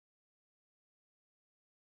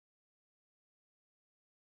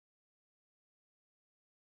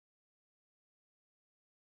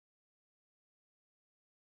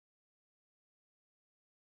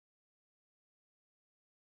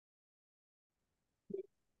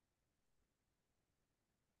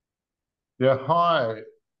Yeah, hi.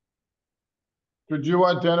 Could you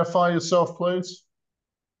identify yourself, please?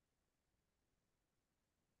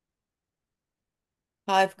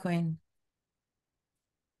 Hive Queen.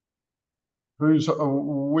 Who's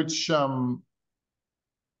which Hive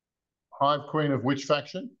Queen of which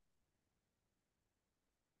faction?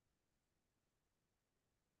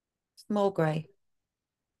 Small grey.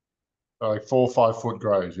 Like 4 or 5 foot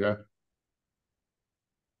greys, yeah.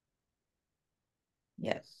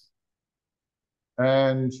 Yes.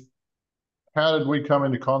 And how did we come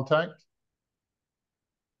into contact?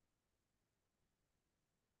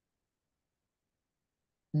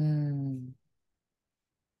 Hmm.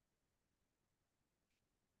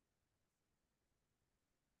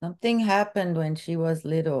 Something happened when she was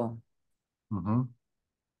little. Hmm.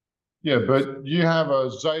 Yeah, but you have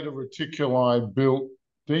a Zeta Reticuli built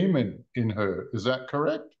demon in her. Is that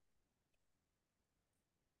correct?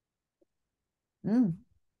 Hmm.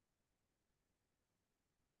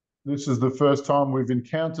 This is the first time we've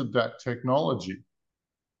encountered that technology.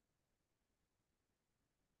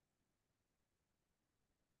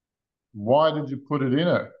 Why did you put it in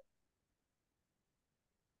her?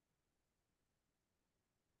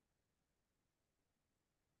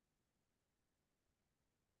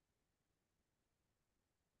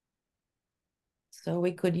 So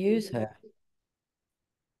we could use her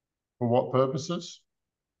For what purposes?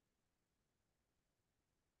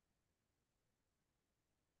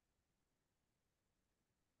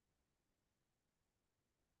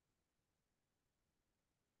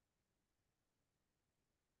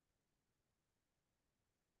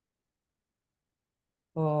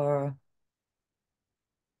 for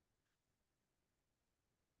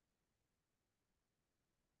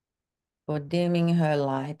for dimming her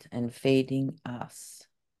light and feeding us.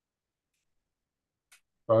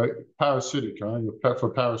 Parasitic, huh? For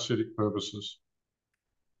parasitic purposes.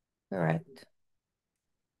 Correct.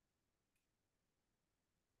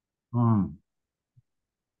 Hmm.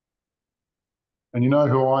 And you know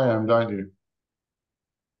who I am, don't you?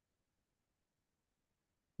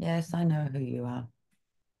 Yes, I know who you are.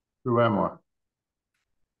 Who am I?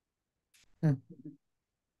 Hmm.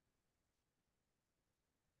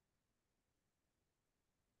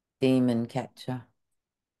 Demon catcher.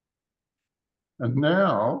 And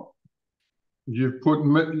now you've put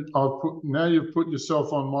me, now you've put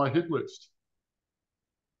yourself on my hit list.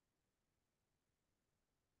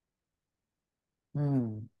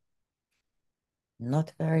 Hmm.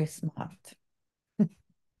 Not very smart.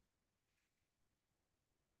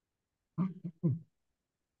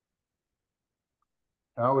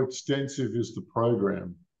 How extensive is the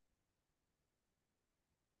program?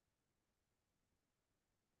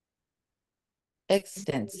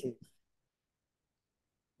 Extensive.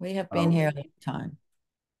 We have been Um, here a long time.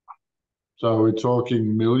 so we're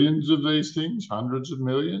talking millions of these things, hundreds of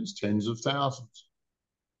millions, tens of thousands.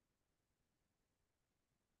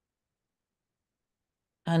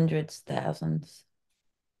 Hundreds, thousands.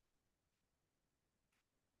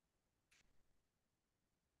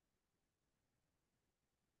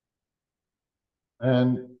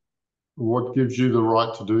 And what gives you the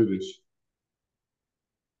right to do this?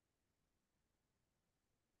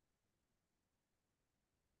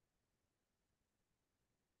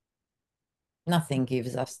 Nothing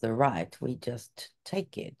gives us the right. We just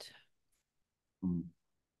take it. Hmm.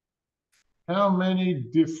 How many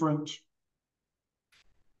different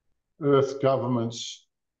Earth governments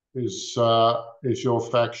is your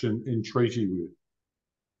faction in treaty with?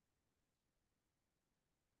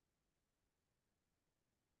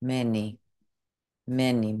 Many,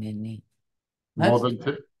 many, many. More Most,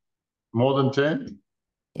 than more than 10?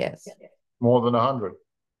 yes. More than 100?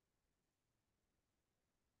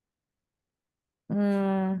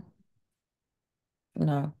 Mm,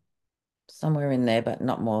 no, somewhere in there, but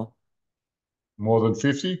not more. More than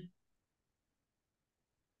 50?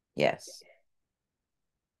 Yes.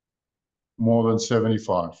 More than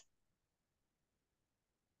 75?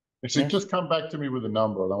 I said, Yes. just come back to me with a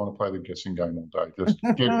number. I don't want to play the guessing game all day. Just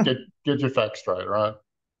get your facts straight, right?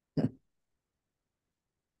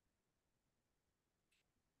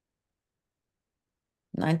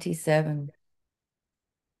 97.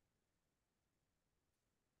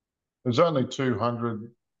 There's only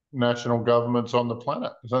 200 national governments on the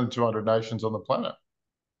planet. There's only 200 nations on the planet.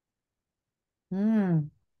 Hmm.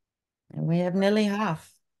 And we have nearly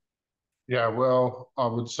half. Yeah, well, I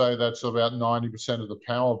would say that's about 90% of the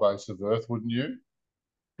power base of Earth, wouldn't you?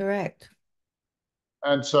 Correct.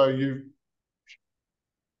 And so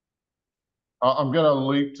I'm going to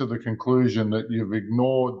leap to the conclusion that you've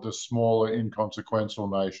ignored the smaller, inconsequential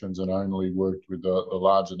nations and only worked with the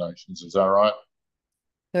larger nations. Is that right?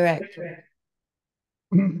 Correct.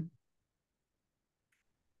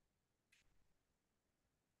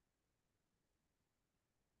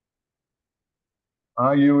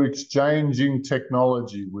 Are you exchanging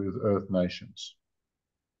technology with Earth nations?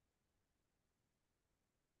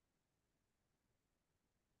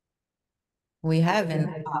 We have in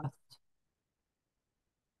the past.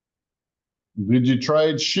 Did you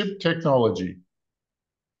trade ship technology?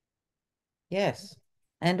 Yes.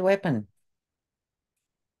 And weapon.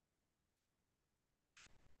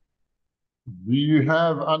 Do you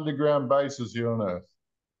have underground bases here on Earth?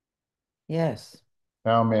 Yes.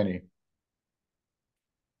 How many?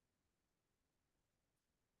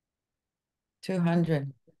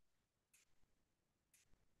 200.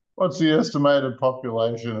 What's the estimated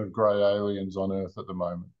population of grey aliens on Earth at the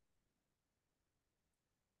moment?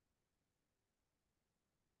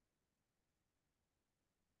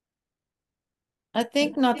 I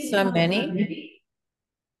think not so many,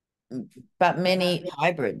 but many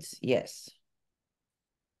hybrids. Yes.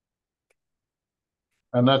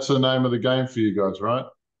 And that's the name of the game for you guys, right?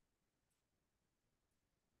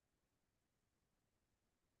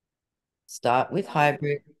 Start with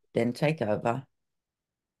hybrid, then take over.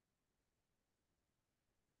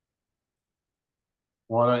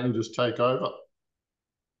 Why don't you just take over?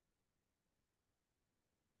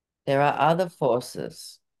 There are other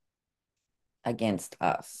forces against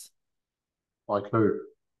us. Like who?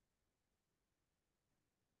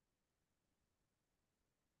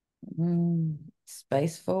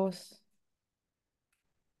 Space Force.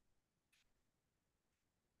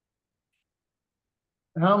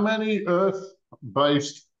 How many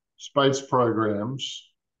Earth-based space programs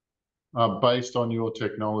are based on your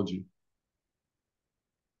technology?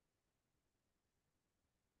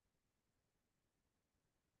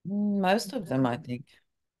 Most of them, I think.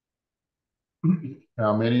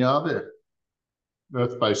 How many are there?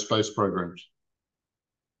 Earth-based space programs.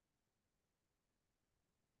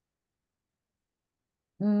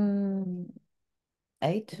 Mm,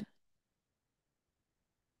 8.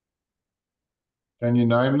 Can you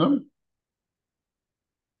name them?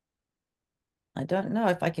 I don't know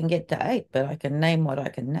if I can get to 8, but I can name what I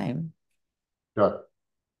can name. Go.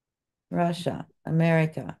 Russia,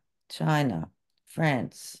 America, China,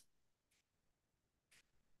 France,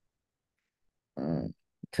 mm,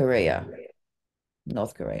 Korea,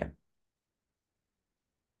 North Korea.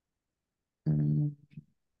 Mm,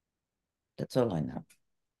 that's all I know.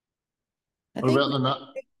 I What think about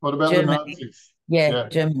what about the Germany. Nazis? Yeah, Yeah.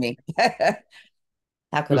 Germany.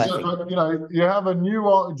 How could Is I it, think? you have a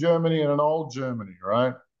new Germany and an old Germany,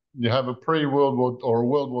 right? You have a pre-World War or a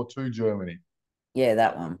World War II Germany. Yeah,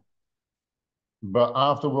 that one. But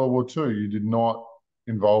after World War II, you did not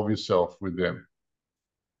involve yourself with them.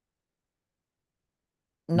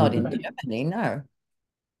 Not With in the, Germany, no.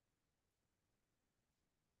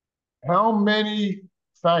 how many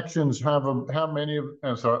factions have how many of,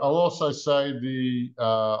 I'm sorry, I'll also say the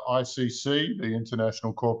ICC, the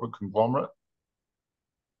International Corporate Conglomerate.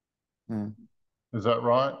 Mm, Is that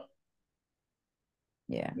right?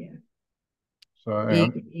 yeah. So hang Big,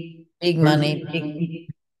 on. big Who's, money,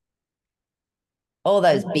 all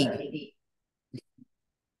those big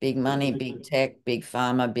money, big tech, big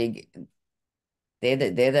pharma,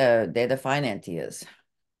 they're the financiers.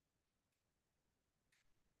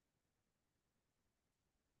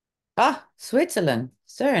 Ah, Switzerland,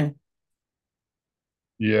 CERN.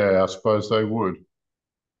 yeah, I suppose they would.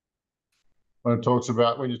 When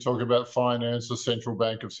you talk about finance, the central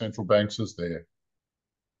bank of central banks is there.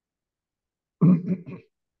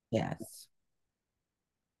 Yes.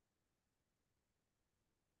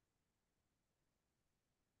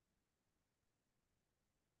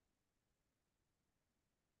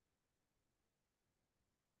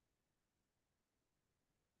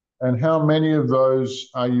 And how many of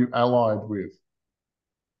those are you allied with?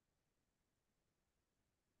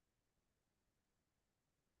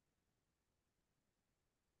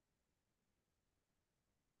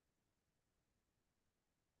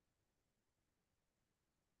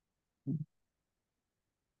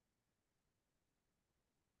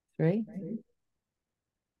 Three.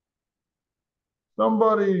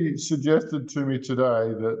 Somebody suggested to me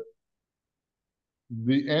today that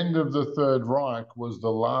the end of the Third Reich was the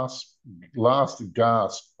last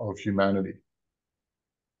gasp of humanity.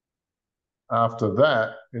 After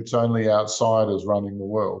that, it's only outsiders running the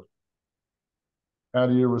world. How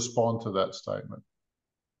do you respond to that statement?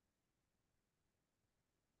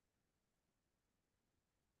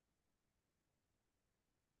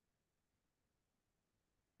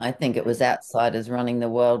 I think it was outsiders running the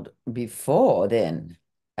world before then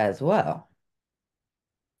as well.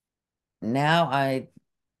 Now I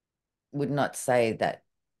would not say that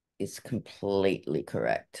is completely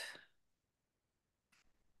correct.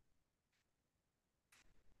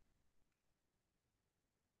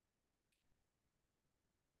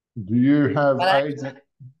 Do you have But agent?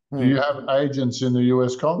 Do hmm, you have agents in the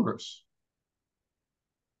U.S. Congress?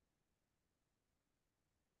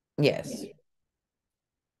 yes,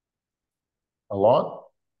 A lot.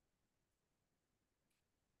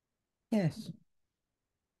 yes,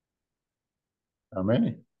 How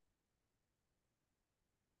many?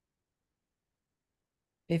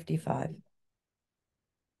 55.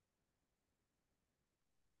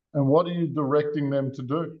 And what are you directing them to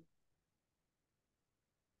do?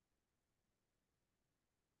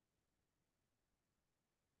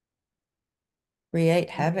 Create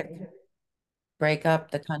havoc, break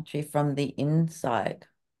up the country from the inside.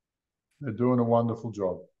 They're doing a wonderful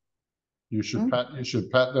job. Hmm. You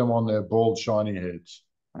should pat them on their bald, shiny heads.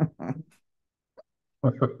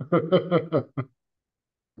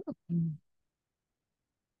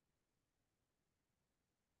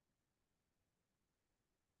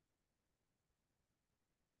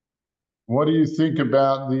 What do you think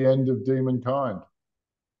about the end of demonkind?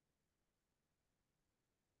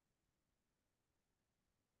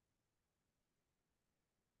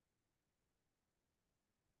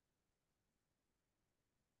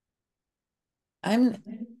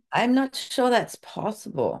 I'm I'm not sure that's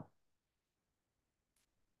possible.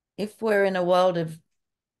 If we're in a world of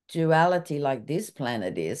duality like this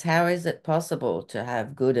planet is, how is it possible to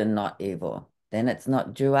have good and not evil? Then it's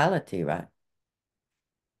not duality, right?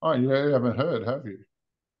 Oh, you haven't heard, have you?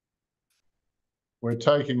 We're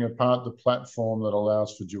taking apart the platform that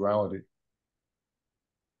allows for duality.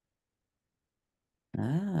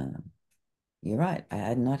 Ah, you're right. I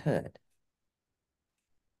had not heard.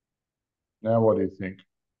 Now, what do you think?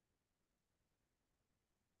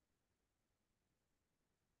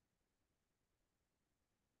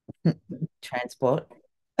 Transport.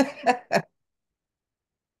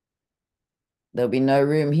 There'll be no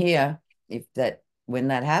room here if that when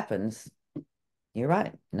that happens. You're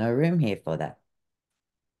right. No room here for that.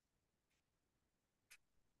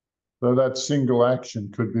 So that single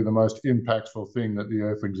action could be the most impactful thing that the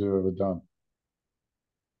Earthlings have ever done.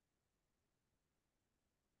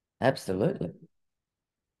 Absolutely.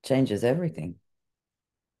 Changes everything.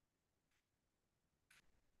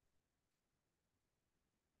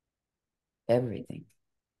 Everything.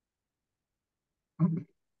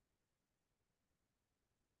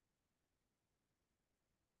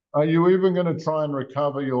 Are you even going to try and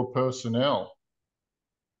recover your personnel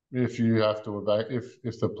if you have to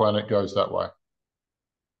if the planet goes that way?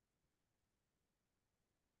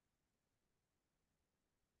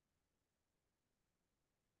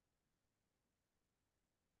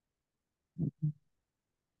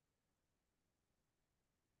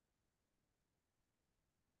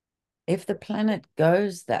 If the planet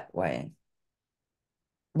goes that way,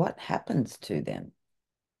 what happens to them?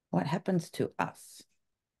 What happens to us?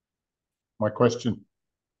 My question.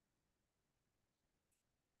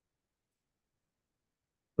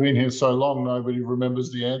 Been here so long, nobody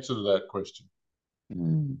remembers the answer to that question.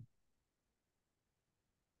 Mm,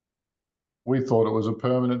 We thought it was a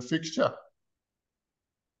permanent fixture.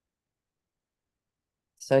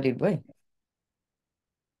 so did we.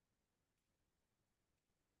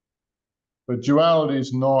 But duality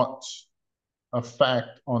is not a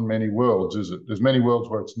fact on many worlds, is it? There's many worlds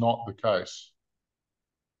where it's not the case.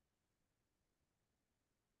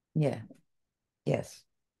 Yeah. Yes.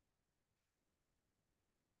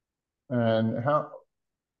 And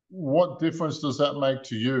what difference does that make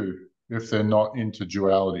to you if they're not into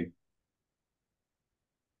duality?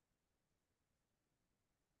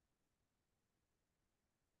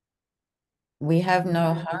 We have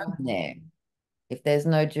no home there. If there's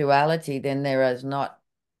no duality, then there is not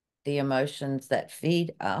the emotions that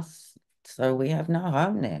feed us. So we have no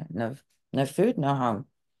home there. No food, no home.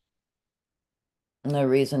 No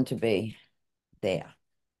reason to be there.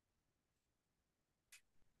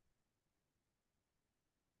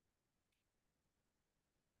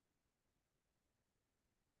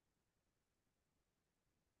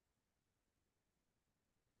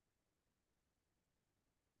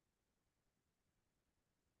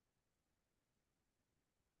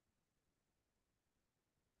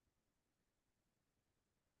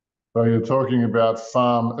 So you're talking about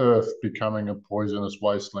farm earth becoming a poisonous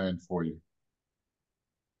wasteland for you.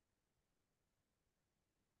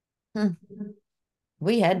 Hmm.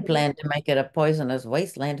 We had planned to make it a poisonous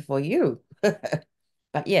wasteland for you.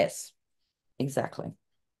 But yes, exactly.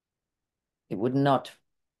 It would not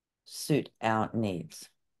suit our needs.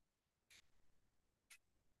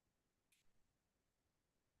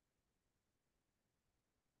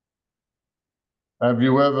 Have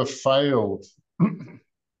you ever failed to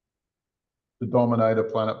dominate a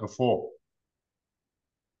planet before?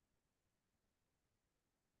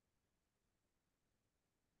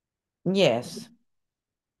 Yes,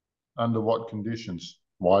 Under what conditions?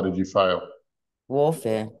 Why did you fail?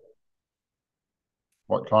 warfare,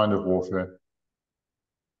 What kind of warfare?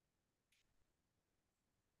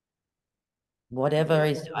 whatever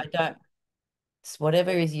is, I don't, it's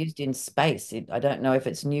whatever is used in space. I don't know if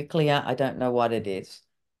it's nuclear. I don't know what it is.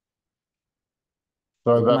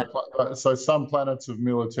 So It might, so some planets have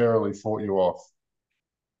militarily fought you off.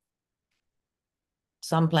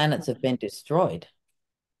 some planets have been destroyed,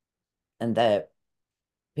 and the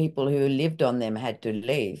people who lived on them had to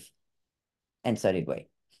leave, and so did we.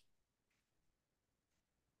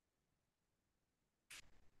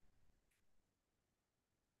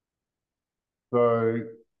 So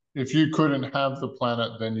if you couldn't have the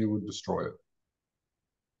planet, then you would destroy it.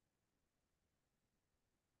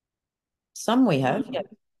 Some we have, yeah.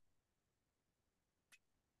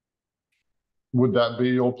 Would that be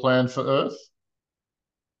your plan for Earth?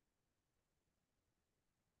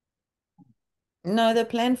 No, the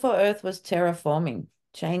plan for Earth was terraforming,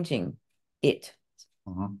 changing it,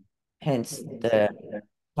 Mhm. hence the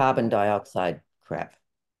carbon dioxide crap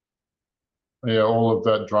Yeah, all of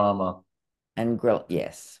that drama, and grill.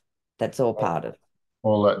 Yes, that's all part of,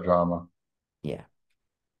 all that drama. yeah.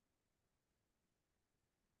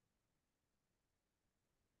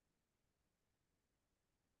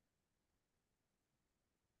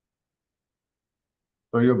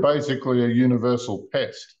 So you're basically a universal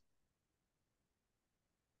pest.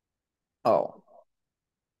 Oh,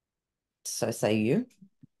 so say you.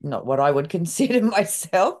 Not what I would consider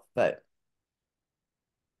myself, but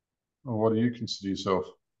Or what do you consider yourself?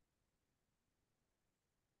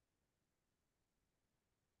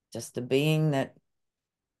 just a being that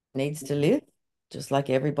needs to live, just like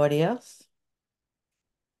everybody else.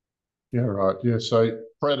 Yeah, right. Yeah, so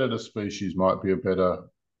predator species might be a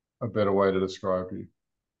better way to describe you.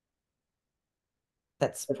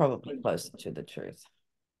 That's probably closer to the truth.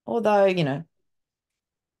 Although, in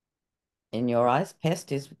your eyes,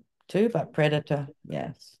 pest is too, but predator,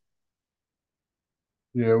 yes.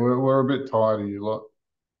 Yeah, we're a bit tired of you lot.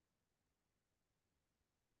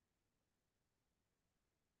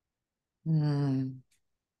 Hmm.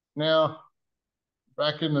 Now,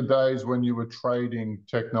 back in the days when you were trading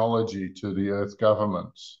technology to the Earth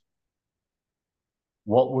governments,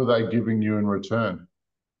 what were they giving you in return?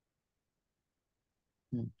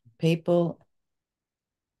 People,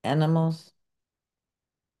 animals,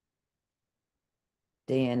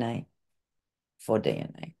 DNA for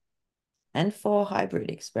DNA and for hybrid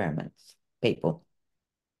experiments. People,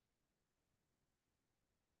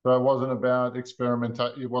 So it wasn't about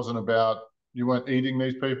experimentation. It wasn't about you weren't eating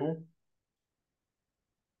these people.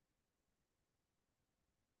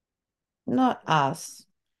 not us.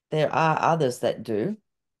 There are others that do.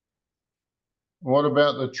 What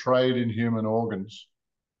about the trade in human organs?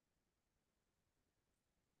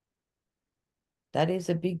 That is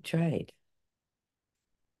a big trade.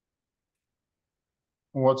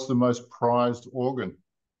 What's the most prized organ?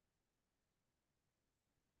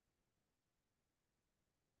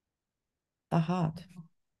 The heart.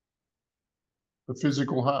 The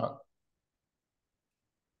physical heart.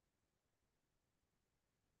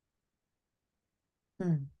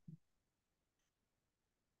 Hmm.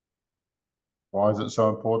 Why is it so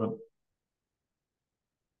important?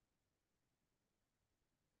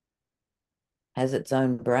 Has its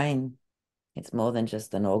own brain. It's more than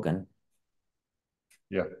just an organ.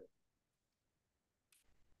 Yeah.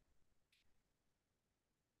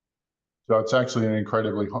 So it's actually an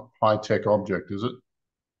incredibly high-tech object, is it?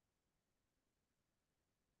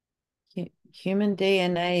 Human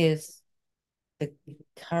DNA is the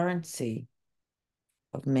currency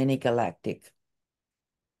of many galactic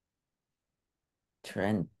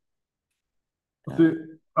trend. See,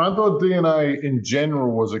 I thought DNA in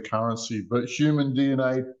general was a currency, but human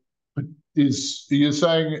DNA is, you're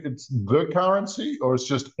saying it's the currency or it's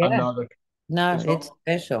just Yeah. another? No, It's it's not.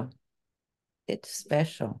 special. It's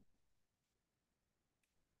special.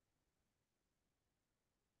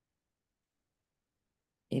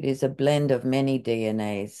 It is a blend of many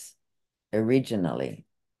DNAs originally,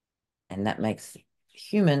 and that makes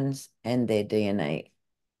humans and their DNA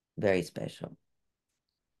very special.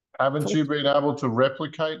 Haven't For- you been able to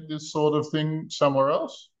replicate this sort of thing somewhere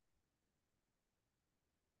else?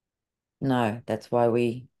 No, that's why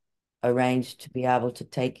we arranged to be able to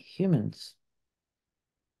take humans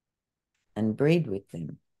and breed with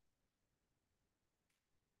them.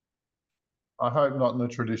 I hope not in the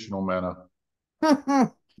traditional manner.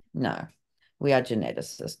 No, We are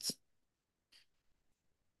geneticists.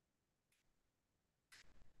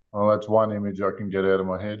 Well, that's one image I can get out of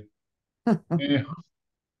my head. Yeah.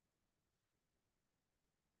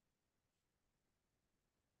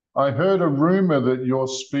 I heard a rumor that your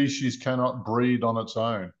species cannot breed on its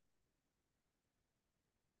own.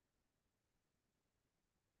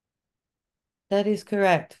 That is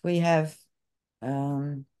correct. We have,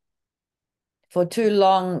 for too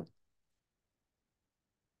long,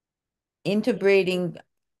 interbreeding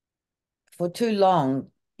for too long,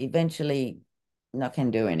 eventually not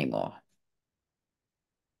can do anymore.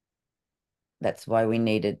 That's why we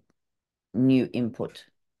needed new input.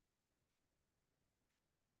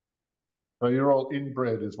 So you're all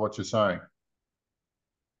inbred, is what you're saying.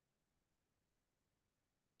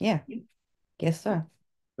 Yeah, guess so.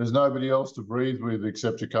 There's nobody else to breed with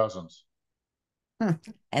except your cousins.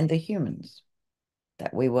 And the humans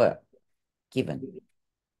that we were given.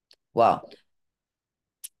 Well,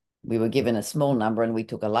 we were given a small number and we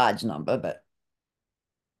took a large number, but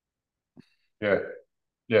Yeah.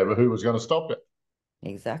 Yeah, but who was going to stop it?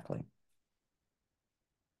 exactly.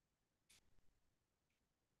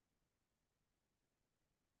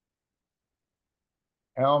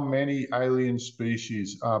 How many alien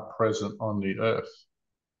species are present on the Earth?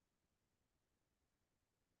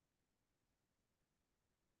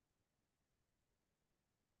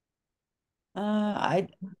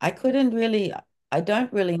 I couldn't really, I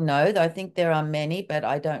don't really know. I think there are many, but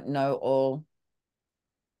I don't know all.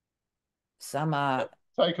 Some are,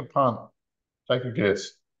 Take a punt. Take a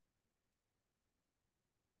guess.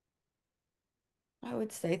 I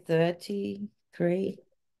would say 33.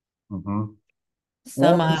 Mm-hmm.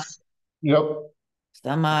 Some What? are, Yep.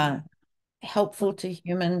 some are helpful to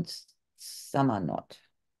humans, some are not.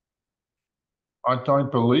 I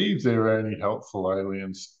don't believe there are any helpful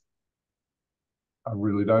aliens. I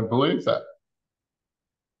really don't believe that.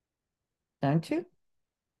 Don't you?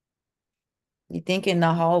 You think in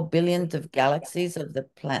the whole billions of galaxies of the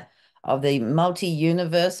planet of the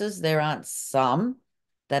multi-universes, there aren't some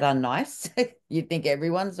that are nice? You think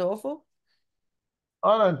everyone's awful?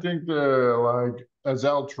 I don't think they're like as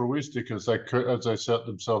altruistic as they set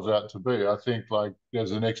themselves out to be. I think like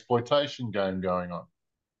there's an exploitation game going on.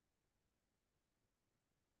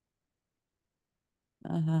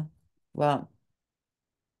 Uh-huh. Well,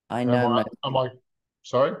 I Am know I? most, Am I?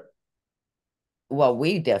 Sorry. well,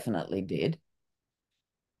 we definitely did.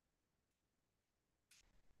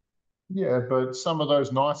 Yeah, but some of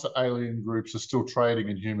those nicer alien groups are still trading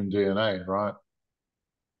in human DNA, right?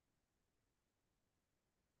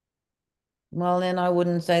 Well, then I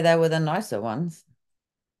wouldn't say they were the nicer ones.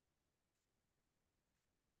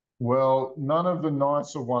 Well, none of the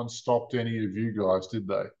nicer ones stopped any of you guys, did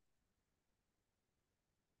they?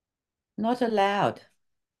 Not allowed.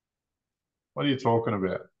 What are you talking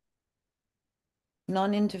about?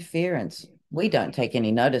 Non-interference. We don't take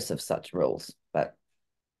any notice of such rules, but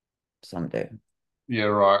some do. Yeah,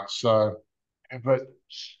 right. So, but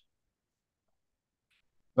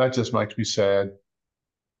that just makes me sad.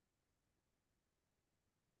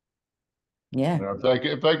 Yeah. You know,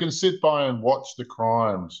 if they can sit by and watch the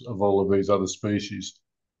crimes of all of these other species,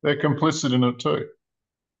 they're complicit in it too.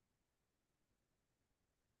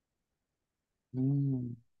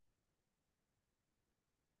 Mm,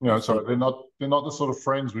 You I know, see. so they're not the sort of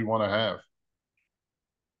friends we want to have.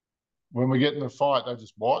 When we get in a fight, they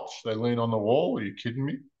just watch. They lean on the wall. Are you kidding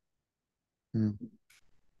me? Mm,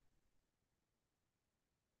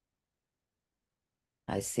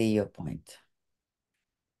 I see your point.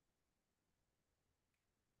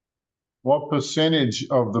 What percentage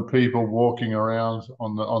of the people walking around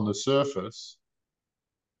on the surface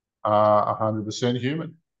are 100%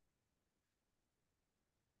 human?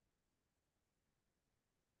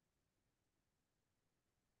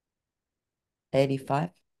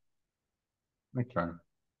 85. Okay.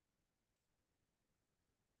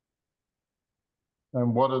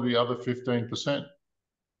 And what are the other 15%?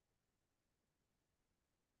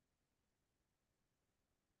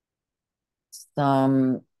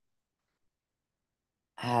 Some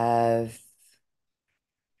have,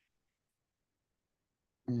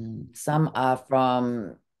 some are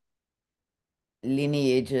from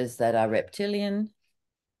lineages that are reptilian.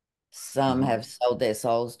 Some Mhm. have sold their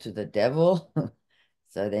souls to the devil,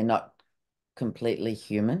 so they're not completely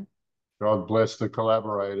human. God bless the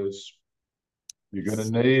collaborators. You're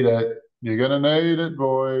going to need it. You're going to need it,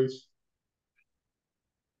 boys.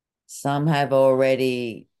 Some have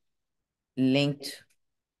already linked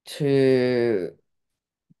to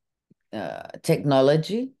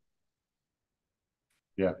technology.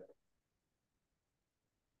 Yeah.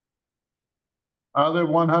 Are there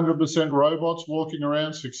 100% robots walking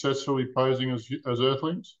around successfully posing as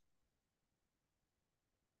Earthlings?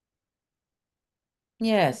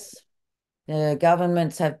 Yes. The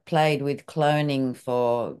governments have played with cloning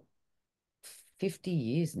for 50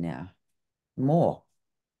 years now, more.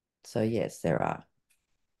 So yes, there are.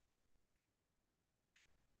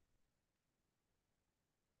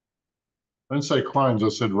 I didn't say clones, I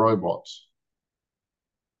said robots.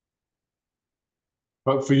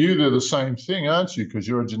 But for you, they're the same thing, aren't you? Because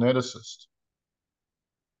you're a geneticist.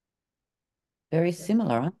 Very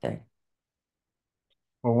similar, aren't they?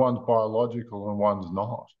 Well, one's biological and one's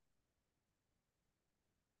not.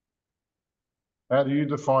 How do you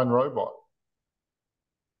define robot?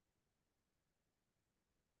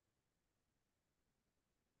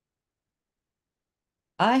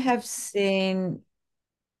 I have seen,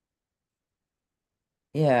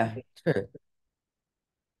 yeah, true.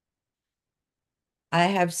 I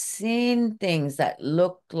have seen things that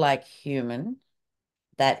look like human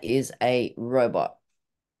that is a robot.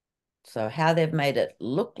 So how they've made it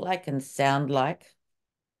look like and sound like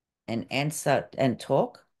and answer and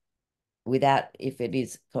talk without if it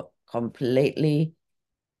is completely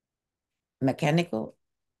mechanical,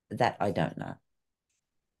 that I don't know.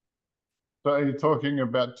 So are you talking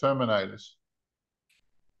about Terminators?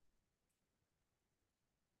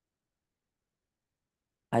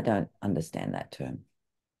 I don't understand that term.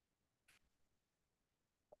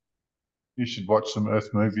 You should watch some Earth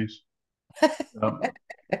movies. Um,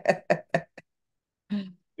 do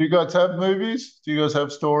you guys have movies? Do you guys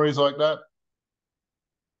have stories like that?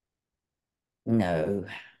 No,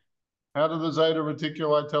 How do the Zeta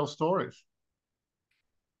Reticuli tell stories?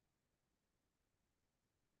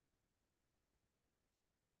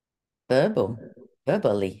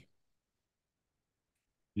 verbally.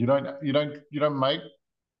 You don't make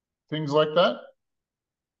things like that?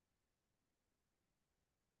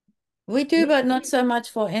 We do, but not so much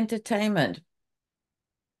for entertainment,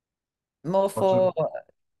 more What's it? for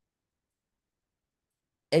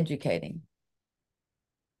educating,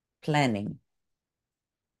 planning.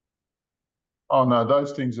 Oh no,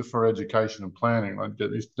 those things are for education and planning. Like,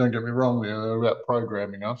 don't get me wrong, they're about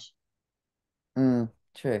programming us. True.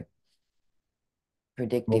 But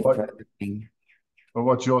Predictive what, programming. but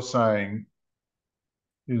what you're saying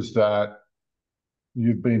is that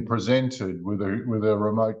you've been presented with a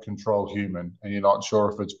remote control human, and you're not sure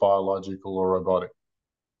if it's biological or robotic.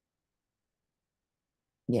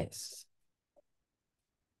 Yes.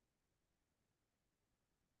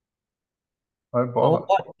 Don't bother.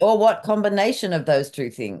 Or what combination of those two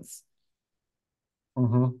things?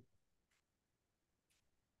 Hmm.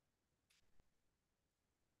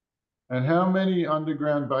 And how many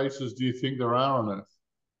underground bases do you think there are on Earth?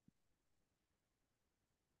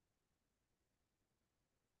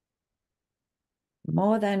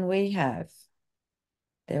 More than we have.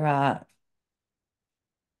 There are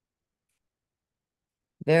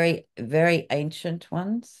very, very ancient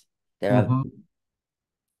ones. There are Hmm.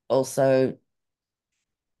 also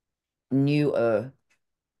newer,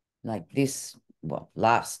 like this, well,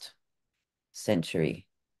 last century,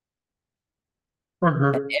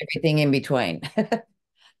 and Okay. everything in between.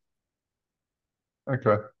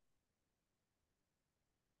 Okay.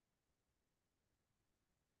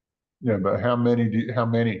 Yeah, but how many?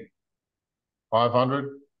 500?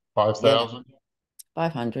 Yeah, 5,000?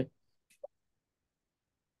 500.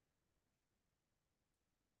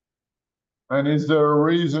 And is there a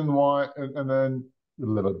reason why, and then,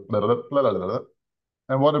 and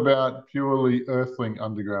what about purely Earthling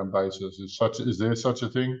underground bases? Is there such a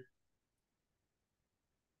thing?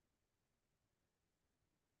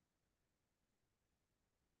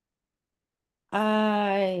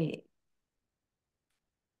 I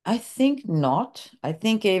I think not. I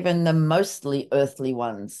think even the mostly earthly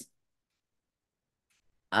ones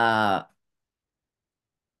uh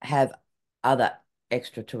have other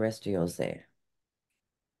extraterrestrials there.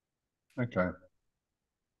 Okay.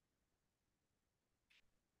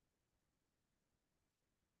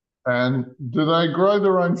 And do they grow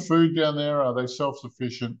their own food down there? Are they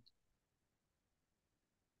self-sufficient?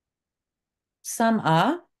 Some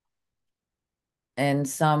are, and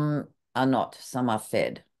some are not. Some are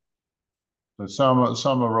fed. So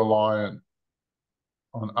some are reliant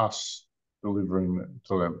on us delivering them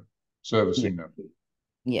to them, Yeah. servicing them.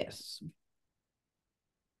 Yes.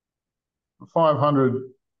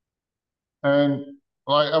 500. And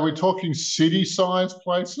like, are we talking city-sized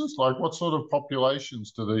places? Like, what sort of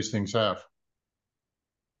populations do these things have?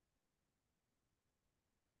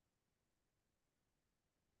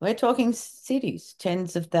 We're talking cities,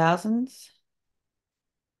 tens of thousands,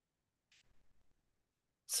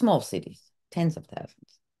 small cities. tens of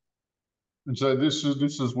thousands. And so this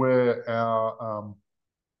is where our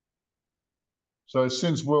so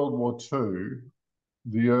since World War II,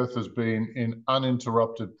 the Earth has been in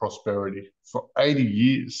uninterrupted prosperity for 80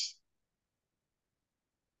 years.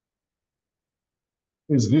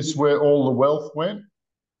 Is this where all the wealth went?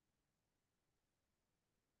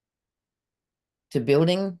 To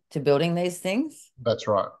building these things. That's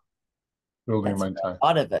right. Building and That's where maintain. a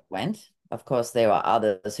lot of it went. Of course, there are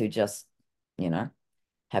others who just, you know,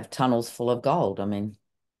 have tunnels full of gold. I mean,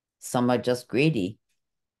 some are just greedy,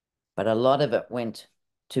 but a lot of it went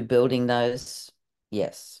to building those.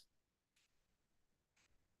 Yes.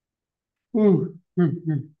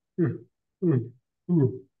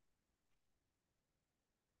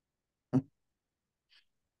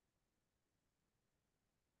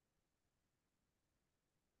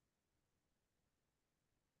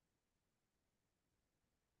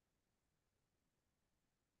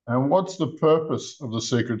 And what's the purpose of the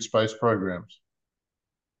secret space programs?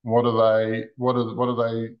 What are they? What are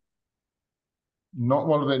they? Not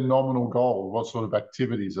what are their nominal goals? What sort of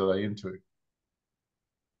activities are they into?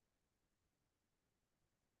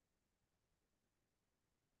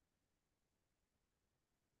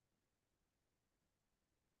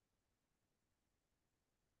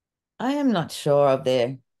 I am not sure of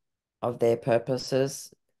their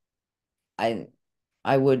purposes. I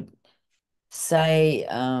I would say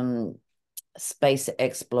space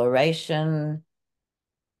exploration,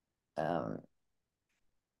 um,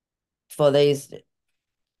 for these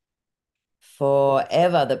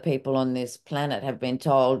forever the people on this planet have been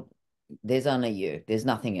told there's only you, there's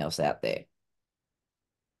nothing else out there.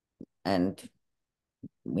 And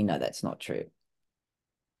we know that's not true.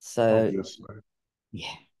 So Obviously.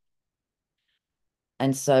 yeah.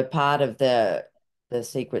 And so part of the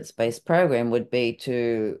secret space program would be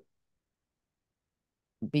to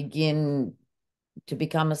begin to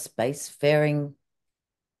become a spacefaring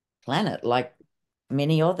planet like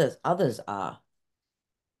many others are.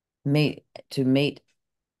 Meet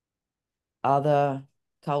other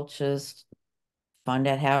cultures, find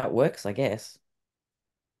out how it works, I guess.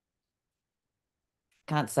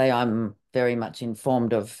 Can't say I'm very much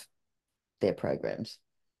informed of their programs.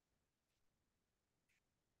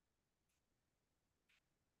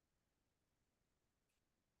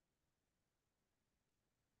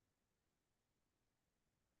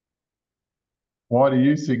 Why do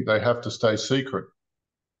you think they have to stay secret?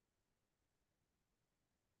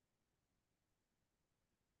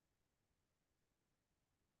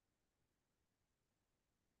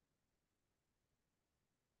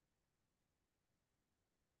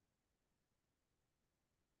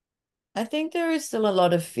 I think there is still a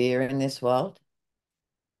lot of fear in this world,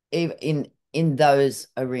 even in those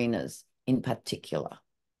arenas in particular.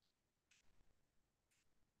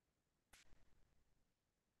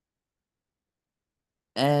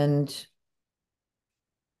 And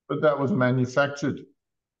But that was manufactured.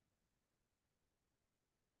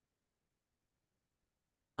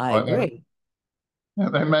 I Right? agree.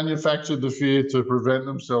 They manufactured the fear to prevent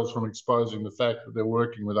themselves from exposing the fact that they're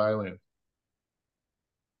working with aliens.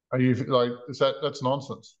 Are you like, that's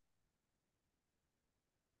nonsense?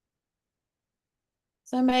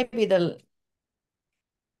 So maybe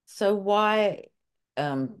so why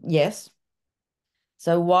yes.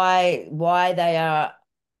 So why they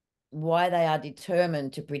are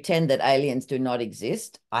determined to pretend that aliens do not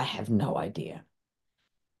exist, I have no idea.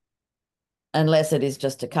 Unless it is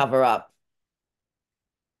just to cover up,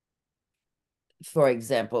 for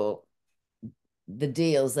example, the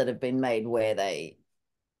deals that have been made where they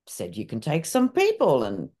said you can take some people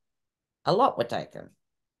and a lot were taken.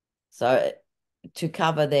 So to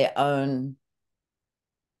cover their own,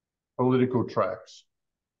 Political tracks.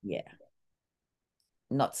 yeah,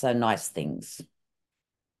 not so nice things.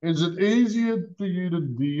 Is it easier for you to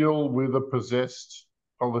deal with a possessed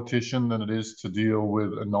politician than it is to deal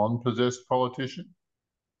with a non-possessed politician?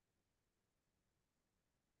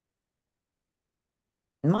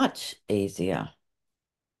 Much easier.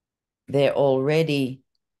 They're already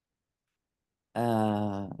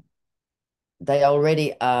uh they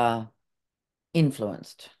already are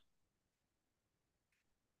influenced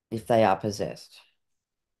if they are possessed.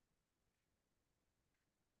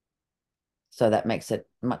 So that makes it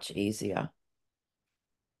much easier.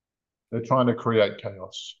 They're trying to create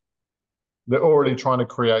chaos. They're already trying to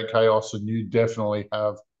create chaos, and you definitely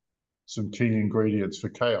have some key ingredients for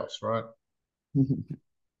chaos, right?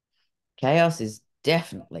 Chaos is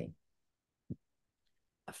definitely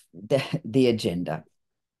the agenda.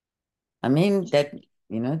 I mean that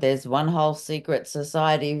there's one whole secret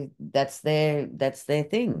society that's their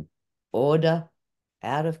thing. Order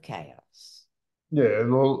out of chaos. Yeah,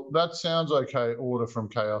 well, that sounds okay, order from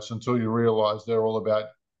chaos, until you realize they're all about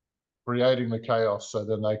creating the chaos so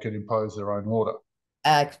then they can impose their own order.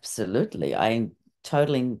 Absolutely. I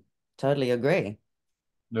totally, totally agree.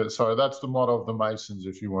 Yeah, so that's the motto of the Masons,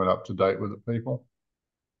 if you weren't up to date with it, people.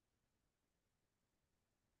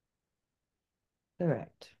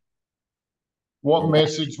 Correct. What And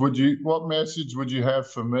message would you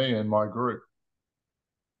have for me and my group?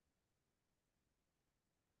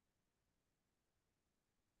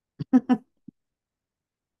 that,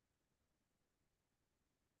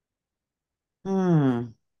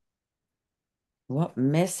 hmm, what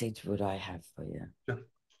message would I have for you?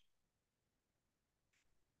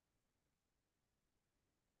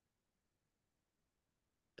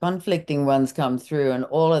 Conflicting ones come through, and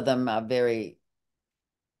all of them are very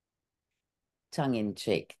tongue in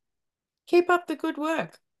cheek. Keep up the good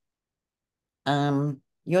work.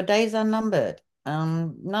 Your days are numbered.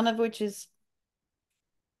 None of which is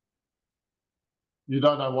You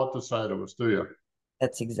don't know what to say to us, do you?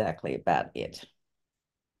 that's exactly about it.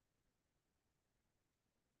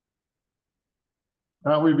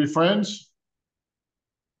 Can't we be friends?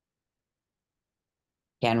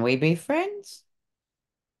 Can we be friends?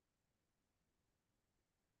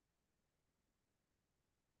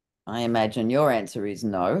 I imagine your answer is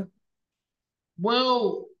no.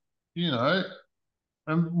 Well, you know,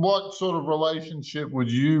 and what sort of relationship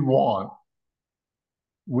would you want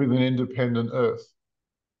with an independent Earth?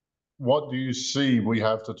 What do you see we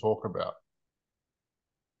have to talk about?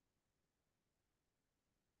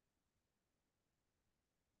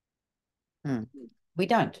 Hmm. We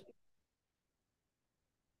don't.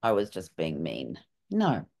 I was just being mean.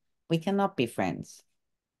 No, we cannot be friends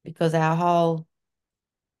because our whole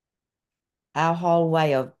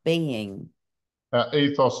way of being, Our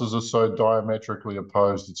ethoses are so diametrically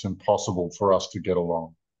opposed, it's impossible for us to get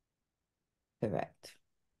along. correct.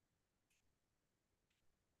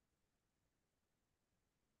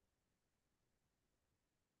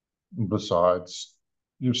 Besides,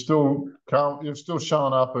 you've still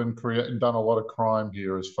shown up and done a lot of crime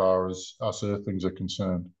here as far as us Earthlings are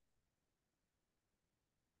concerned.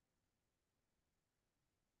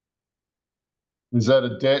 Is that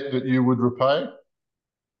a debt that you would repay?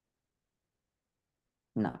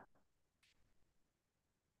 No,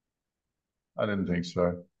 I didn't think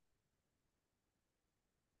so.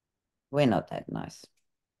 we're not that nice.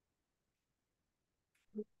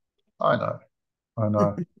 I know. I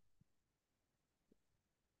know.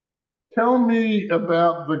 Tell me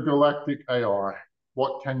about the galactic AI.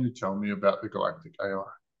 What can you tell me about the galactic AI?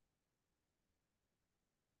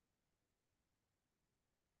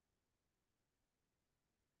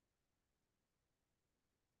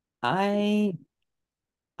 I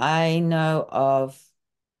I know of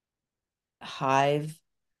hive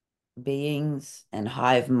beings and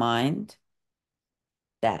hive mind.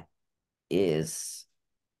 That is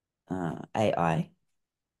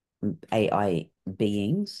AI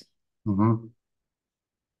beings. Mm-hmm.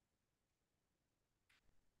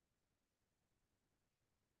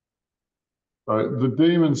 So the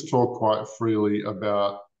demons talk quite freely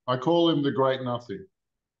about, I call him the Great Nothing.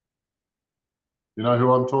 You know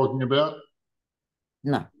who I'm talking about?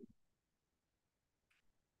 No,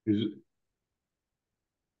 He's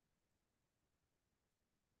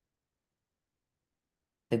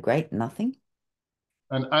the great nothing.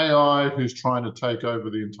 an AI who's trying to take over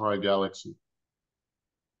the entire galaxy.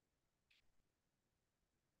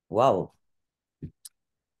 Whoa.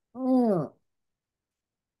 Mm,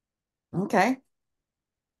 okay.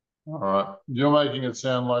 All right. You're making it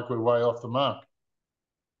sound like we're way off the mark.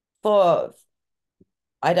 For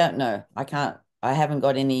I don't know. I can't. I haven't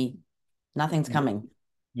got any. Nothing's coming.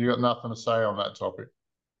 You got nothing to say on that topic.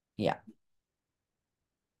 Yeah.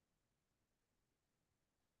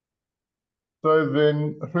 So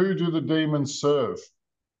then who do the demons serve?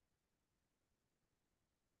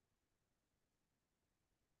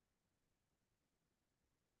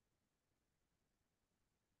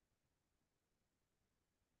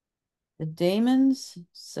 The demons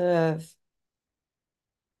serve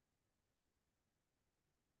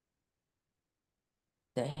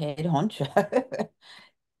the head honcho.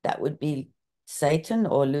 That would be Satan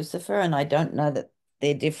or Lucifer, and I don't know that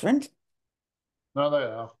they're different. No, they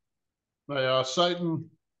are. They are Satan.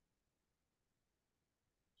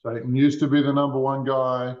 Satan used to be the number one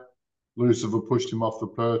guy. Lucifer pushed him off the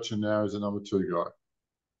perch, and now he's the number two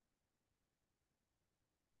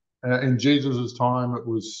guy. In Jesus' time, it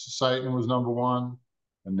was Satan was number one,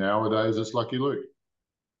 and nowadays it's Lucky Luke.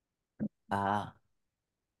 Ah.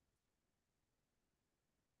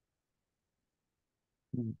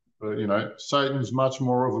 Mm. But you know, Satan's much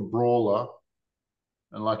more of a brawler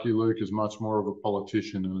And Lucky Luke is much more of a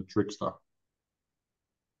politician and a trickster.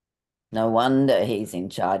 No wonder he's in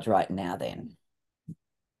charge right now then.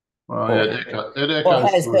 Well, yeah, Or it or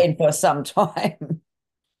echoes has through. been for some time.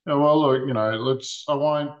 Yeah, well, look, I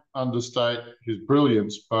won't understate his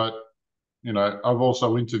brilliance, but, I've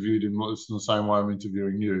also interviewed him in the same way I'm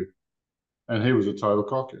interviewing you, and he was a total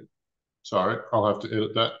cockhead. Sorry, I'll have to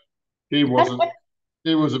edit that. He wasn't,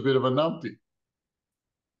 he was a bit of a numpty,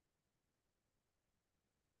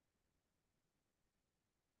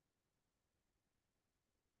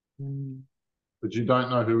 Mm. but you don't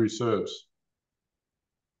know who he serves.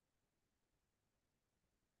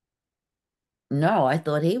 No, I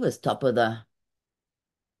thought he was top of the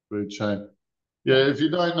Food chain. Yeah, yeah. if you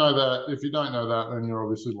don't know that, then you're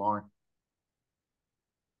obviously lying.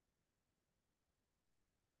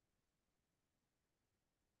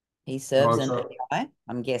 He Right, serves an so AI,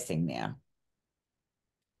 I'm guessing now.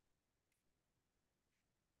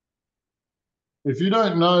 if you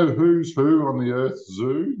don't know who's who on the Earth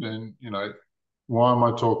Zoo, then why am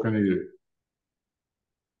I talking to you?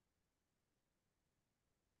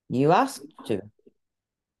 You asked to.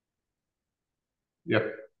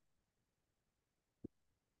 Yep.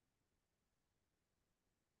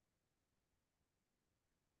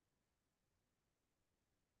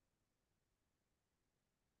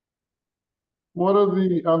 What do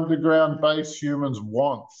the underground base humans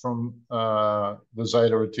want from the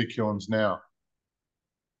Zeta Reticulans now?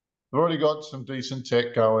 They've already got some decent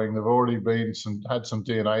tech going. They've already had some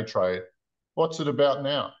DNA trade. What's it about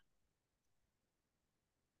now?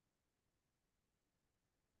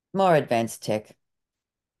 More advanced tech.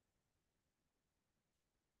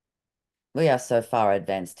 We are so far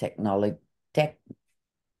advanced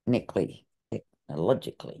technically,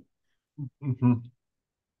 technologically. Mhm.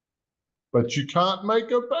 But you can't make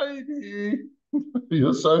a baby.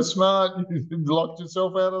 You're so smart. You locked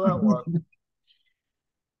yourself out of that one.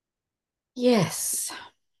 Yes,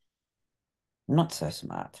 not so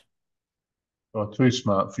smart. Oh, too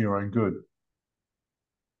smart for your own good.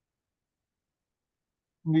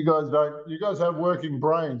 You guys don't. You guys have working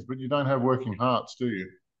brains, but you don't have working hearts, do you?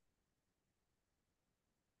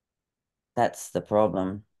 That's the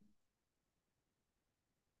problem.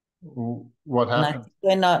 What And happened?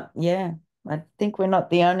 I think we're not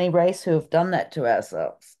the only race who have done that to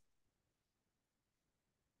ourselves.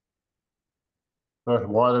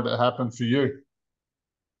 Why did it happen for you?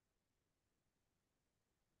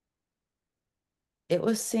 It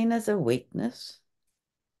was seen as a weakness.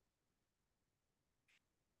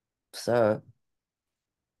 So,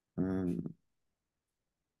 mm,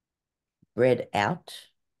 bred out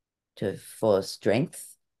for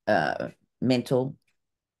strength, mental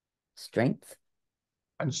strength.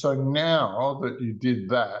 And so now that you did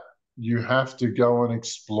that, you have to go and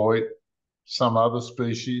exploit some other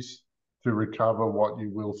species to recover what you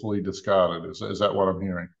willfully discarded. Is that what I'm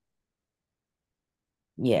hearing?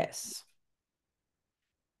 Yes.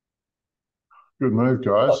 Good move,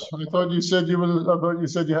 guys. I thought you said you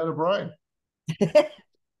had a brain.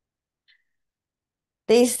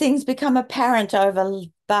 These things become apparent over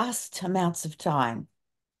vast amounts of time.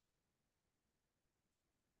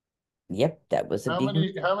 Yep, that was a How big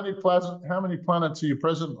many how many planets are you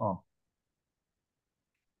present on?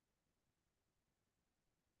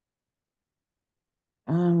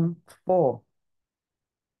 4.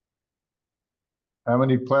 How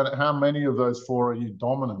many of those four are you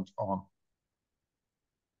dominant on?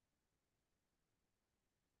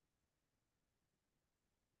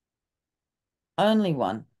 Only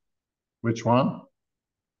one. Which one?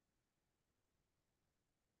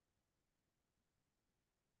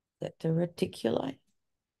 That the reticuli.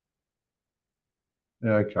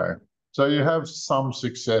 Yeah, okay. So you have some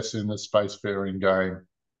success in the spacefaring game,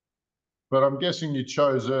 but I'm guessing you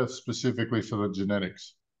chose Earth specifically for the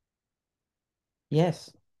genetics.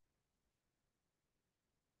 Yes.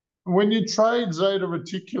 When you trade Zeta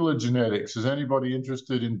Reticular genetics, is anybody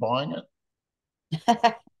interested in buying it?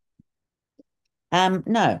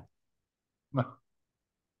 No. No.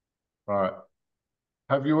 Right.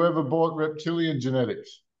 Have you ever bought reptilian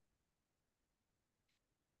genetics?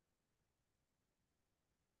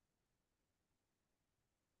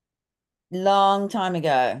 Long time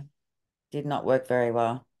ago. Did not work very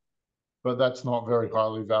well. But that's not very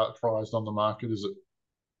highly prized on the market, is it?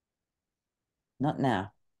 Not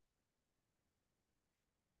now.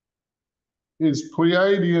 Is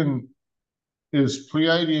Pleiadian is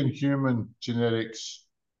Pleiadian human genetics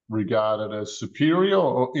regarded as superior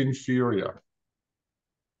or inferior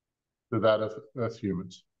to that of Earth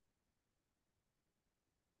humans?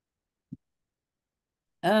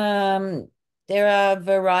 Um, there are a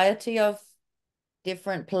variety of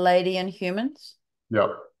different Palladian humans, Yep.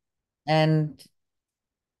 and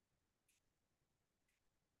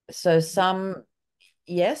so some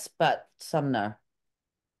yes, but some no.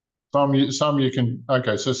 Some you can,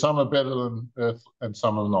 okay, so some are better than Earth and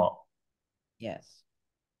some are not. Yes.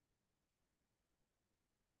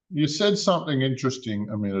 You said something interesting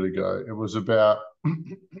a minute ago. It was about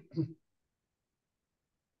it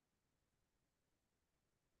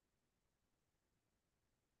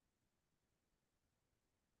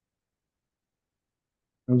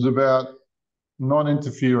was about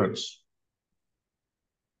non-interference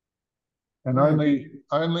and Mm.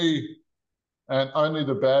 only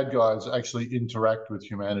the bad guys actually interact with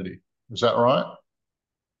humanity. Is that right?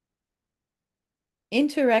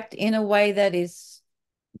 Interact in a way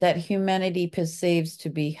that humanity perceives to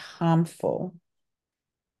be harmful.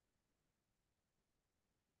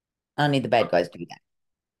 Only the bad guys do that.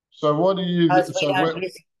 So what do you? Because So what?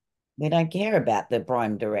 we don't care about the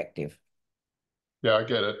Prime Directive. Yeah, I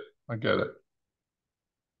get it. I get it.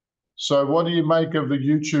 So what do you make of the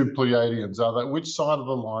YouTube Pleiadians? Are they which side of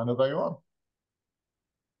the line are they on?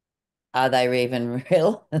 Are they even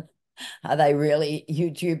real? Are they really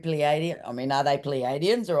YouTube Pleiadian? I mean, are they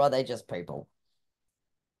Pleiadians or are they just people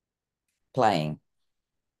playing?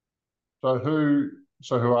 So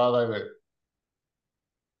who are they then?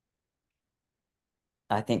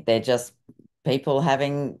 I think they're just people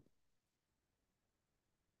having.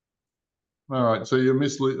 All right. So you're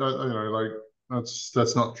misleading. Like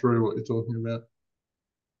that's not true what you're talking about.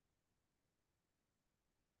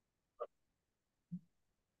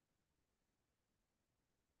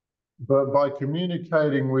 But by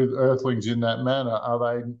communicating with Earthlings in that manner,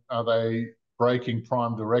 are they breaking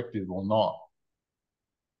Prime Directive or not?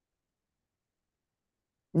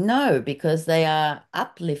 No, because they are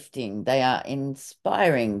uplifting, they are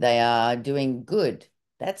inspiring, they are doing good.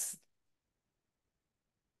 That's,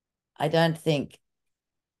 I don't think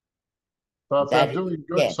So if they're that doing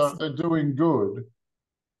good, so yes. if they're doing good,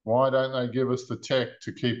 why don't they give us the tech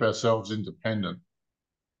to keep ourselves independent?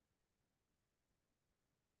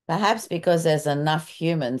 Perhaps because there's enough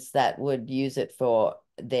humans that would use it for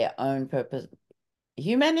their own purpose.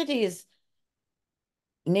 Humanity is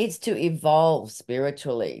needs to evolve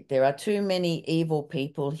spiritually. There are too many evil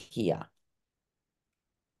people here.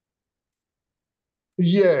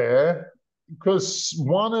 Yeah, because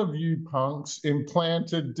one of you punks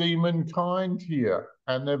implanted demon kind here,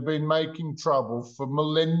 and they've been making trouble for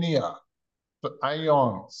millennia, for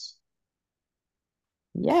aeons.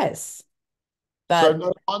 Yes, So but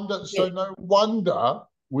no wonder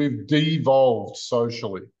we've devolved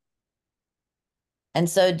socially. and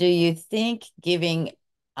so do you think giving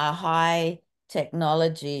a high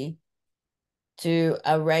technology to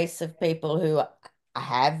a race of people who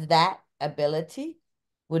have that ability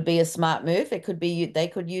would be a smart move? It could be they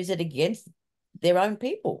could use it against their own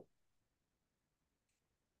people.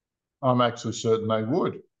 I'm actually certain they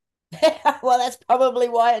would. Well, that's probably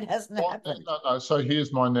why it hasn't What? happened. No, no. So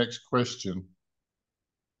here's my next question.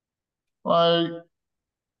 Like,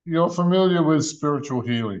 you're familiar with spiritual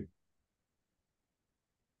healing,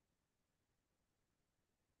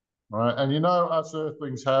 right? And you know us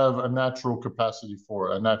earthlings have a natural capacity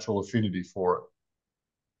for it, a natural affinity for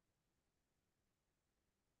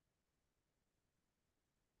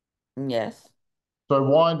it. Yes. So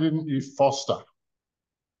why didn't you foster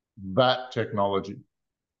that technology?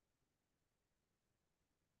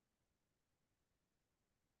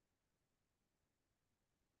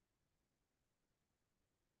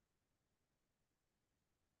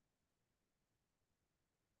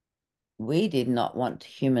 We did not want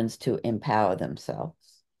humans to empower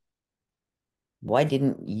themselves. Why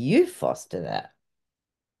didn't you foster that?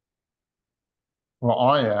 Well,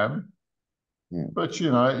 I am. Hmm. But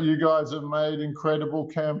you know, you guys have made incredible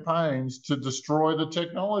campaigns to destroy the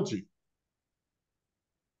technology.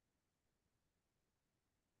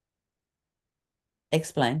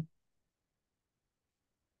 Explain.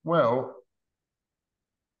 Well,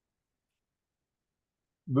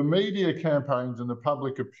 the media campaigns and the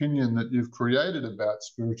public opinion that you've created about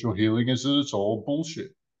spiritual healing is that it's all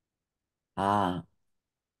bullshit. Ah,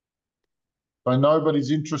 So nobody's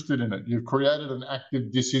interested in it. You've created an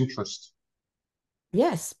active disinterest.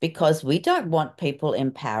 yes, because we don't want people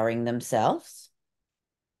empowering themselves.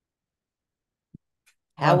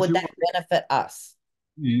 How Aren't would you? that benefit us?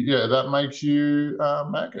 Yeah, that makes you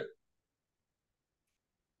maggot.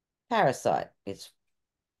 Parasite is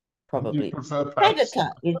You probably prefer predator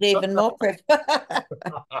parasite. is even more predator.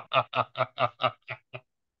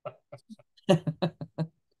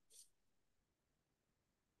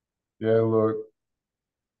 Yeah, look,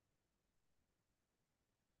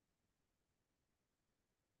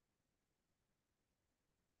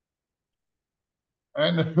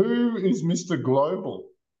 And who is Mr. Global?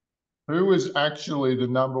 Who is actually the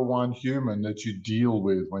number one human that you deal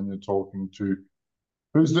with when you're talking to?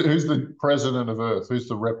 Who's the president of Earth? Who's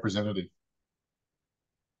the representative?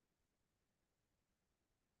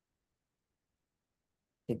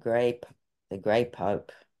 The grey, the grey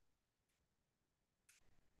Pope.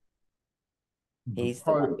 The He's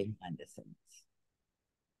the one Pope. behind the scenes.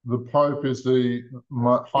 The Pope is the The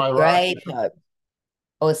grey hierarchy Pope.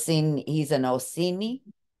 Orsini, he's an Orsini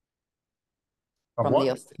of from the what?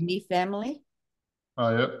 Orsini family.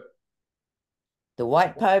 Oh, yeah. The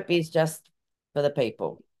white Pope is just for the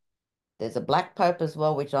people. There's a black Pope as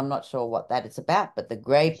well, which I'm not sure what that is about, but the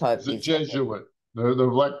grey Pope He's a is for people, Jesuit. The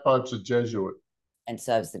Black Pope's a Jesuit. and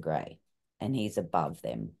so's the grey, and he's above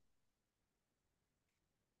them.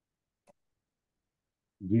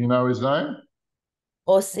 Do you know his name?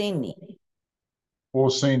 Orsini.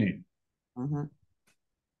 Orsini. Mm-hmm.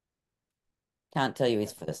 Can't tell you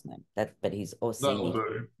his first name, but he's That'll Orsini.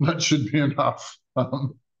 do. That should be enough.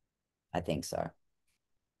 I think so.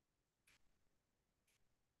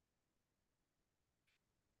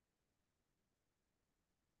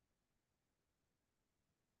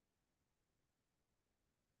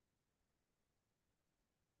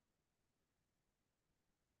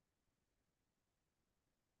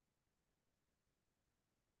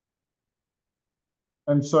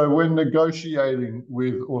 And so when negotiating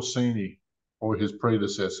with Orsini or his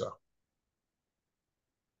predecessor,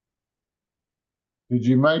 did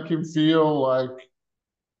you make him feel like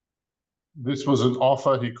this was an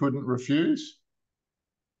offer he couldn't refuse?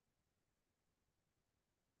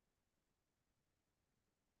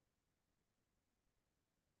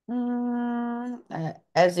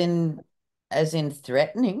 As in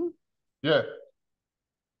threatening. Yeah.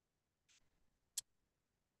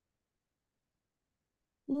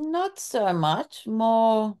 Not so much.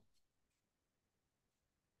 More,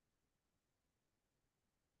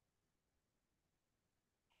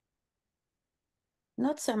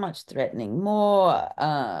 not so much threatening. More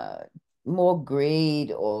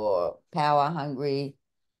greed or power hungry.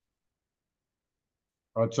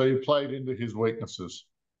 Right. So you played into his weaknesses.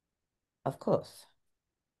 Of course.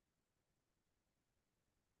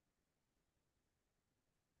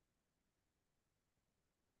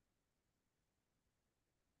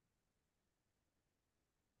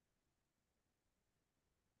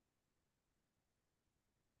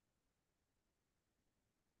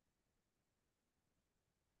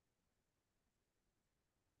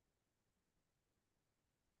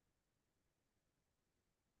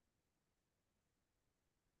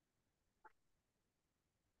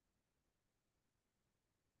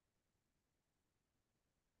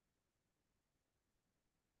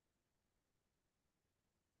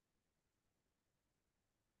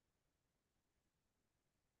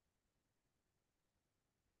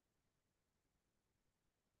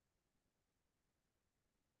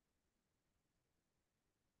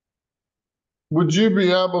 Would you be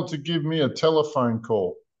able to give me a telephone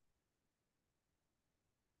call?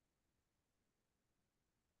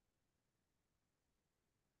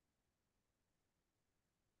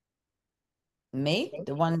 Me,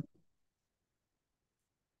 the one,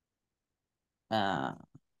 uh,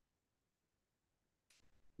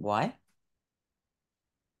 why?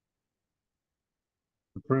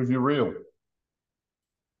 To prove you're real.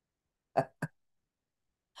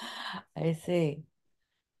 I see.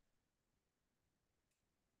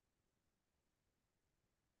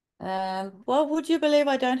 Well, would you believe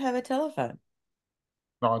I don't have a telephone?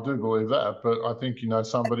 No, I do believe that, but I think you know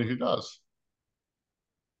somebody who does.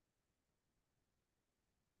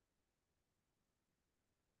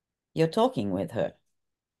 You're talking with her.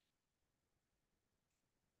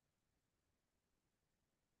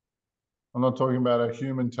 I'm not talking about a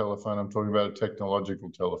human telephone. I'm talking about a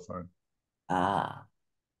technological telephone. Ah,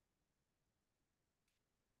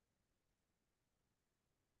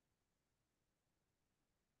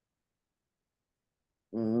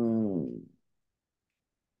 mm,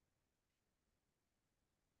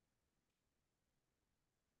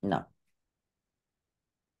 no.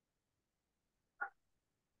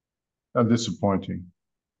 How disappointing.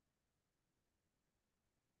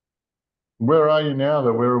 Where are you now,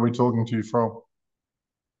 though? Where are we talking to you from?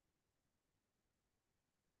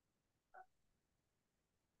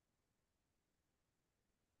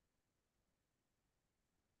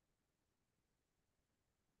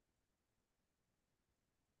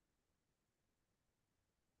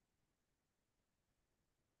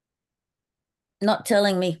 Not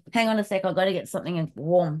telling me. Hang on a sec. I've got to get something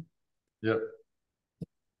warm. Yep.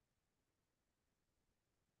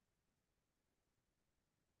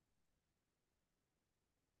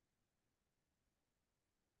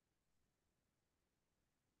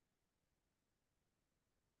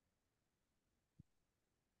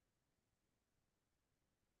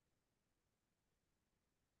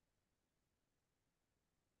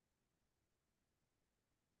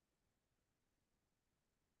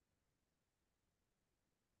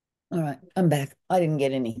 All right, I'm back. I didn't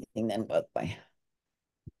get anything then, by the way.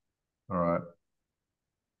 All right.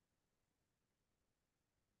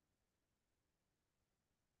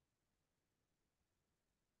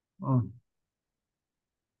 Hmm.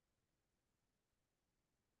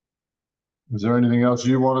 Is there anything else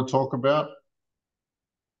you want to talk about?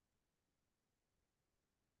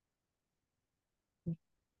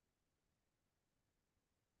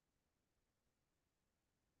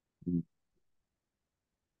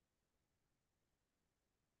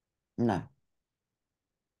 No.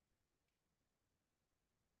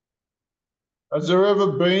 Has there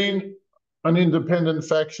ever been an independent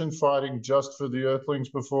faction fighting just for the Earthlings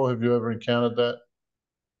before? Have you ever encountered that?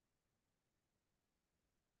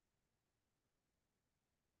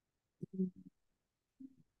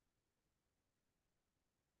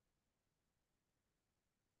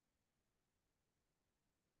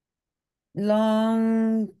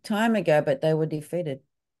 Long time ago, but they were defeated.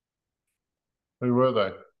 Who were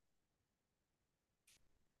they?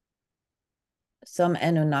 Some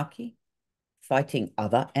Anunnaki fighting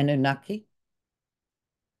other Anunnaki.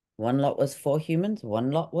 One lot was for humans,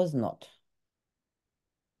 one lot was not.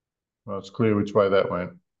 Well, it's clear which way that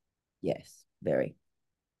went. Yes, very.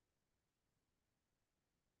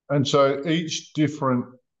 And so each different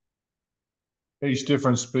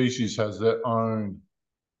species has their own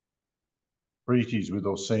treaties with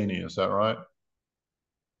Orsini, is that right?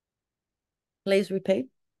 Please repeat.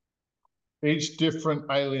 Each different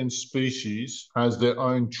alien species has their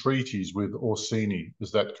own treaties with Orsini,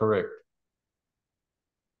 is that correct?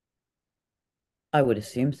 I would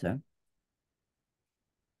assume so.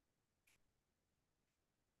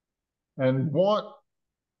 And what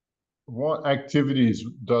activities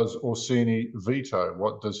does Orsini veto?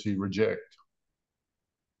 What does he reject?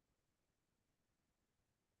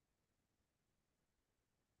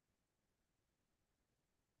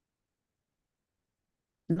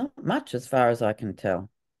 Not much as far as I can tell.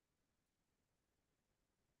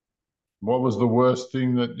 What was the worst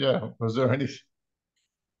thing that, yeah, was there any?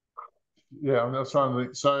 Yeah, I'm not trying to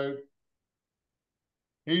think. So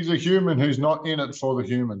he's a human who's not in it for the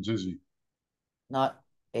humans, is he? Not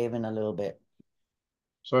even a little bit.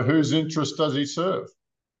 So whose interest does he serve?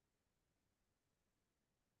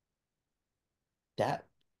 That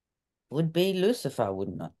would be Lucifer,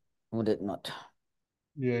 wouldn't it? Would it not?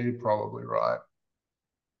 Yeah, you're probably right.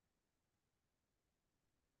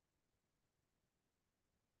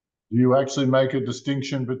 Do you actually make a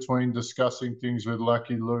distinction between discussing things with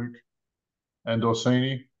Lucky Luke and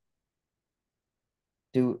Orsini?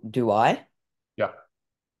 Do I? Yeah,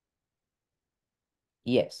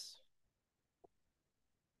 Yes.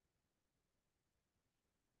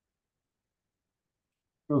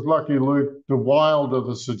 because Lucky Luke, the wilder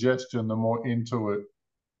the suggestion, the more into it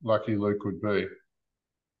Lucky Luke would be.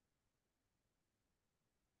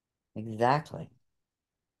 Exactly.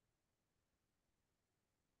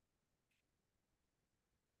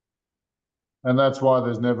 And that's why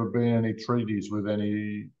there's never been any treaties with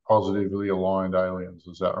any positively aligned aliens.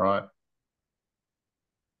 Is that right?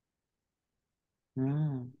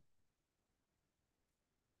 Mm.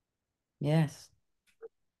 Yes.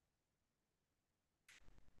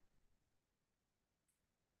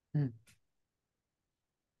 Mm.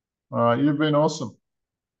 All right, you've been awesome.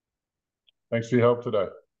 Thanks for your help today.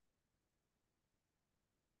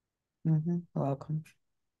 Welcome.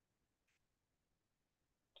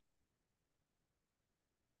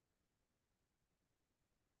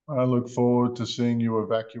 I look forward to seeing you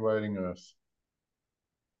evacuating Earth.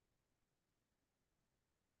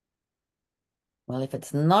 Well, if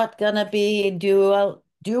it's not gonna be duality,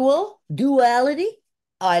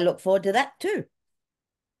 I look forward to that too.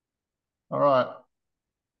 All right,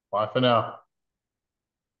 bye for now.